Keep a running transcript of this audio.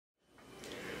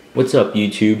What's up,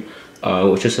 YouTube?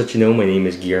 Just to let you know, my name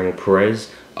is Guillermo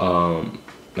Perez. My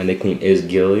nickname is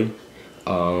Gilly.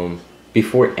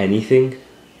 Before anything,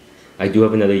 I do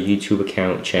have another YouTube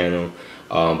channel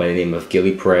by the name of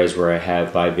Gilly Perez, where I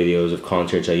have live videos of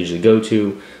concerts I usually go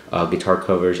to, guitar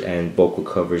covers and vocal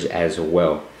covers as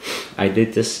well. I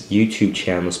did this YouTube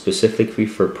channel specifically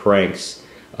for pranks,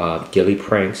 Gilly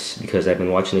pranks, because I've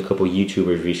been watching a couple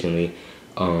YouTubers recently,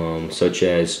 such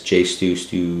as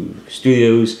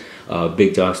jstustudios,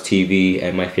 bigdawstv,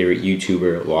 and my favorite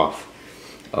YouTuber, lahwf.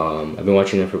 I've been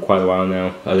watching them for quite a while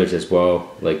now. Others as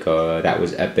well, like That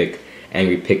Was Epic,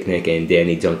 Angry Picnic, and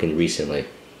Danny Duncan recently.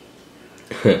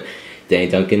 Danny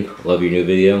Duncan, love your new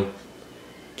video.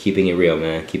 Keeping it real,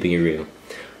 man. Keeping it real.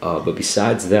 But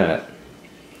besides that,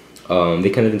 they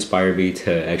kind of inspired me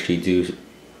to actually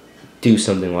do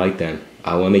something like them.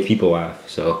 I want to make people laugh.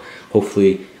 So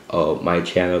hopefully my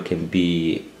channel can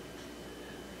be,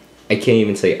 I can't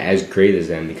even say as great as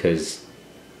them, because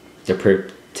they're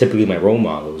typically my role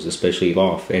models, especially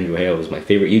lahwf. Andrew Hale is my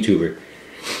favorite YouTuber.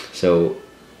 So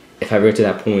if I get to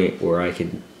that point where I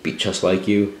can be just like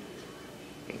you,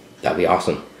 that'd be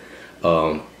awesome.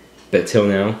 But till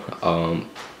now,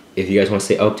 if you guys want to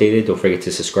stay updated, don't forget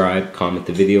to subscribe, comment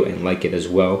the video, and like it as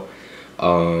well.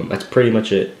 That's pretty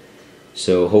much it.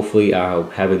 So hopefully I'll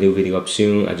have a new video up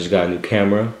soon. I just got a new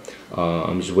camera.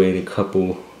 I'm just waiting a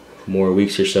couple more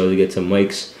weeks or so to get some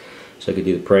mics, so I could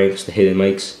do the pranks, the hidden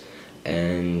mics,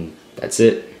 and that's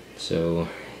it. So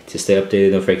to stay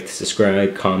updated, don't forget to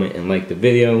subscribe, comment, and like the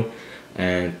video.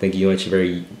 And thank you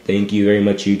very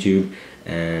much, YouTube,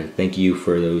 and thank you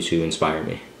for those who inspire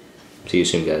me. See you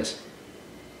soon, guys.